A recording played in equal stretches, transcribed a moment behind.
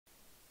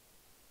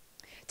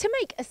To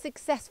make a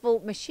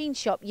successful machine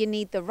shop, you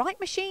need the right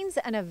machines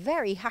and a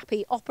very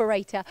happy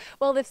operator.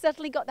 Well, they've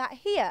certainly got that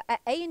here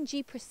at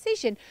A&G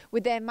Precision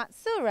with their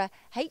Matsuura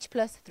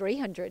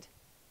H+300.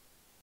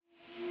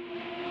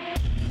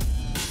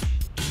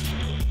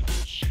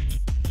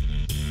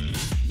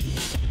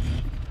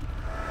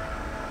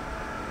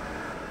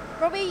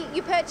 Robbie,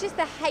 you purchased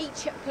the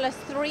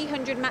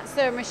H+300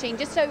 Matsuura machine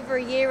just over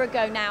a year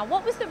ago now.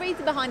 What was the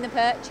reason behind the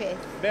purchase?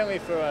 Mainly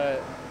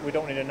for we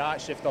don't need a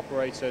night shift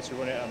operator to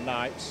run it on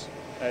nights,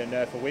 and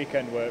for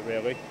weekend work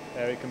really.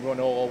 It can run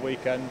all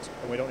weekend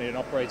and we don't need an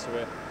operator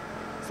here.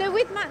 So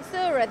with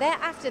Matsuura, they're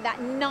after that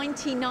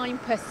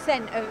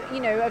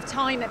 99% of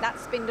time that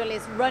spindle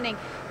is running.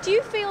 Do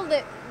you feel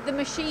that the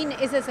machine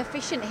is as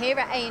efficient here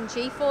at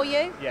A&G for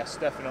you? Yes,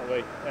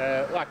 definitely.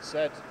 Like I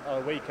said,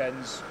 on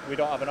weekends we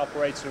don't have an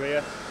operator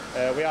here.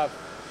 We have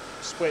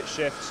split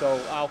shift, so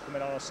I'll come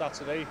in on a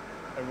Saturday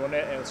and run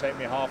it. It'll take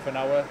me half an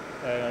hour.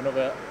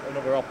 Another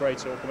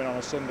operator will come in on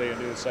a Sunday and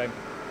do the same.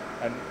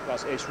 And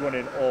it's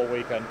running all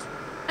weekend.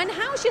 And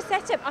how's your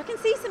setup? I can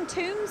see some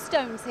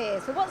tombstones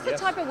here. So what's the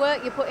type of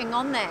work you're putting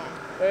on there?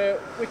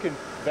 We can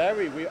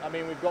vary. We've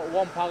got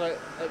one pallet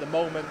at the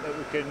moment that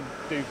we can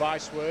do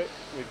vice work.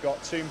 We've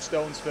got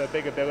tombstones for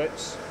bigger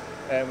billets,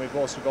 and we've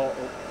also got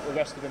the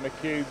rest of them are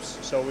cubes.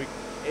 So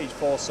each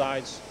 4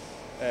 sides,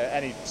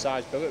 any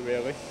size billet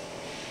really.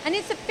 And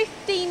it's a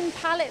 15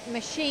 pallet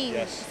machine.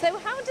 Yes. So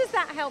how does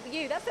that help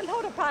you? That's a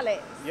lot of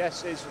pallets.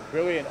 Yes, it's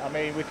brilliant.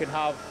 We can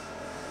have,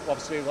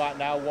 obviously right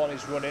now one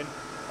is running.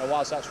 And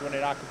whilst that's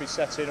running, I could be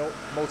setting up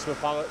multiple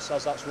pallets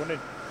as that's running.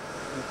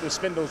 The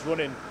spindle's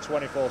running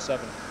 24/7.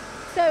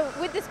 So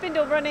with the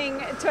spindle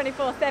running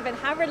 24/7,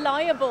 how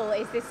reliable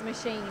is this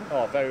machine?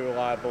 Oh, very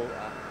reliable.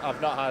 I've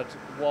not had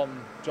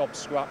one job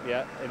scrap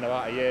yet in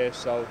about a year,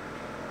 so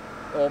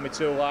all my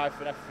tool life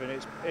and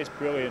everything, it's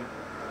brilliant.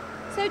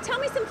 So tell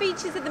me some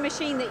features of the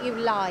machine that you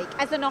like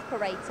as an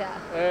operator.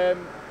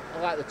 I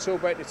like the tool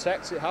break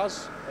detect it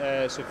has.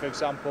 So for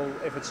example,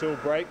 if a tool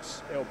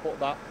breaks, it'll put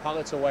that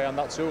pallet away and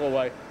that tool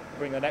away,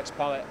 bring the next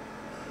pallet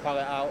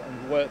out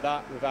and work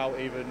that without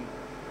even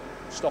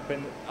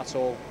stopping at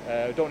all.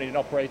 Don't need an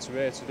operator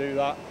here to do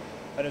that.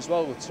 And as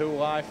well, the tool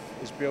life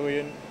is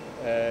brilliant.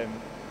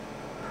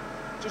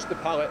 Just the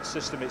pallet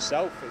system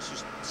itself, it's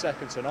just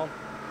second to none.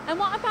 And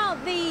what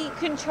about the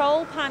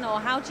control panel?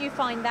 How do you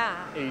find that?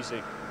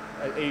 Easy.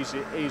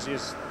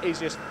 Easiest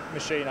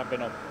machine I've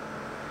been on.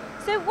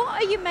 So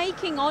what are you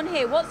making on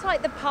here? What's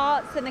like the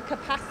parts and the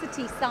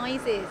capacity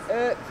sizes?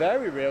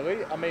 Vary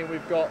really.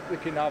 We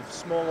can have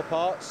smaller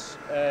parts,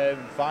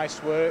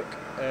 vice work.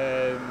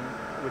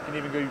 We can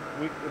even do.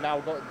 We've now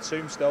got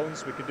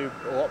tombstones. We can do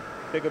a lot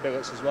bigger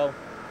billets as well.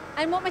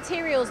 And what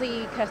materials are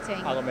you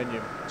cutting?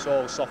 Aluminium. It's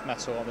all soft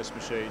metal on this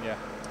machine. Yeah.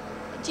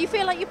 Do you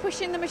feel like you're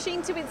pushing the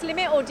machine to its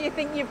limit, or do you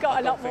think you've got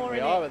a lot more in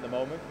it? We are at the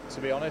moment,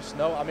 to be honest.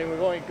 No,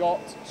 we've only got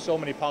so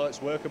many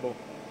pallets workable.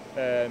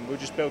 We're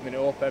just building it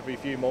up every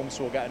few months.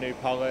 We'll get a new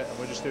pallet, and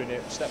we're just doing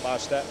it step by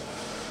step.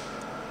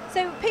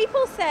 So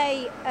people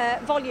say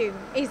volume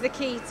is the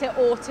key to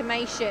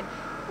automation.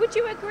 Would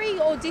you agree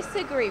or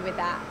disagree with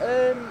that?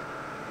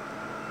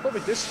 Probably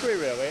disagree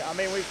really.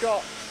 We've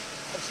got,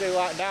 obviously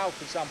like now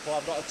for example,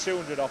 I've got a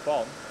 200 off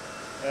on,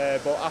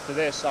 but after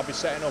this I'll be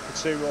setting up a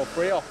 2 or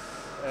 3 off.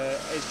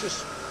 It's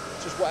just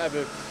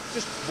whatever,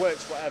 just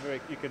works whatever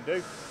you can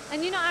do.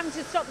 And you're not having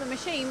to stop the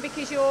machine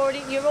because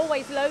you're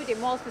always loading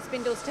whilst the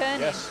spindle's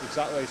turning. Yes,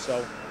 exactly.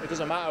 So it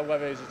doesn't matter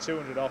whether it's a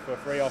 200 off or a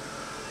 3 off,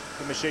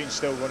 the machine's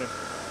still running.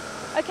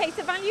 Okay,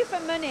 so value for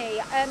money.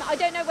 I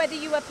don't know whether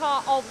you were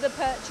part of the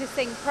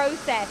purchasing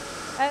process,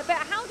 but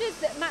how does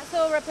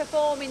Matsuura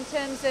perform in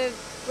terms of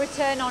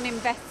return on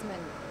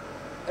investment?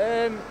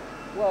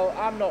 Well,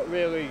 I've not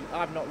really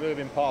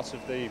been part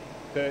of the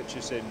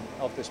purchasing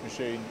of this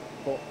machine,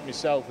 but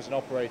myself as an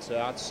operator,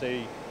 I'd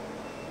see,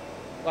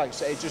 like I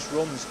say, it just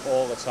runs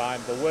all the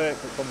time. The work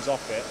that comes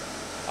off it,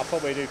 I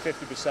probably do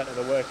 50% of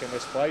the work in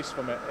this place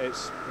from it.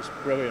 It's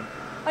brilliant.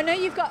 I know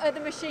you've got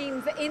other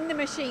machines in the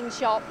machine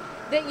shop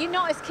that you're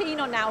not as keen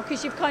on now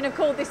because you've kind of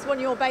called this one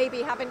your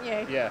baby, haven't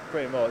you? Yeah,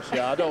 pretty much.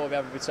 Yeah, I don't want to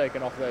ever be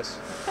taken off this.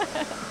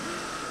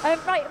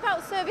 Right,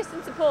 about service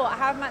and support,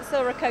 how have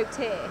Matsuura coped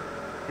here?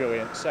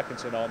 Brilliant, second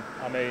to none.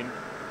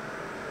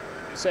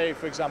 Say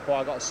for example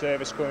I got a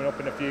service coming up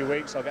in a few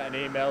weeks, I'll get an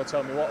email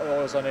telling me what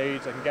oils I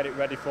need, I can get it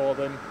ready for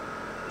them.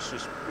 It's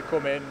just, they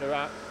come in,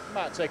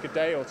 might take a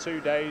day or 2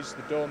 days,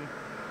 they're done,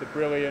 they're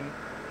brilliant.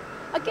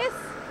 I guess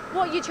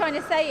what you're trying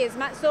to say is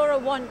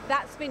Matsuura want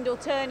that spindle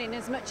turning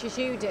as much as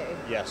you do.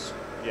 Yes.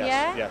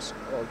 Yeah? Yes.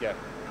 Oh, yeah.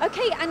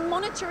 Okay, and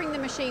monitoring the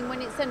machine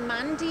when it's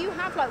unmanned, do you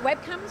have like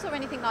webcams or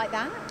anything like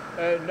that?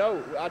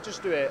 No, I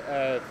just do it,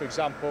 for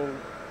example,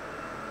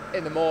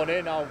 in the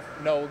morning I'll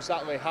know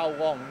exactly how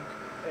long,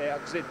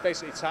 because it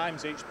basically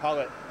times each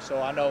pallet.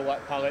 So I know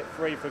like pallet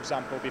 3, for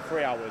example, will be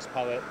 3 hours,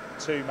 pallet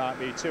 2 might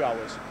be 2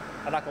 hours.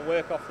 And I can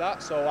work off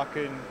that, so I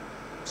can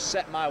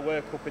set my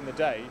work up in the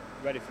day,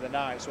 ready for the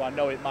night, so I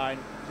know it might,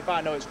 if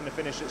I know it's going to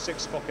finish at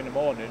 6 o'clock in the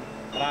morning,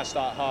 and I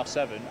start at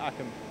 7:30, I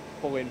can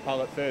pull in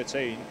pallet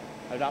 13,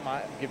 and that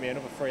might give me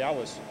another 3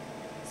 hours.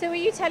 So are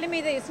you telling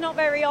me that it's not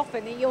very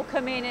often that you'll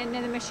come in and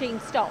the machine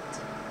stopped?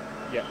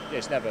 Yeah,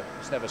 it's never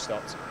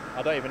stopped.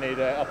 I don't even need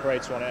an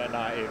operator on it at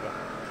night either.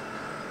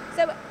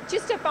 So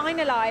just to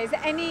finalise,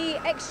 any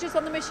extras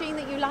on the machine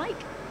that you like?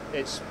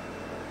 I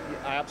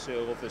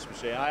absolutely love this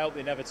machine. I hope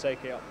they never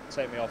take me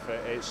off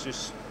it. It's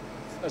just,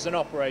 as an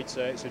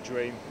operator, it's a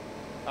dream,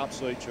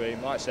 absolute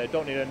dream. Like I said,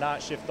 don't need a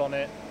night shift on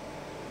it.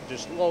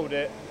 Just load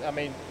it. I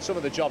mean, some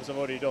of the jobs I've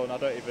already done, I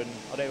don't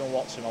even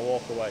watch them. I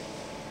walk away.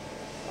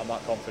 I'm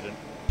that confident.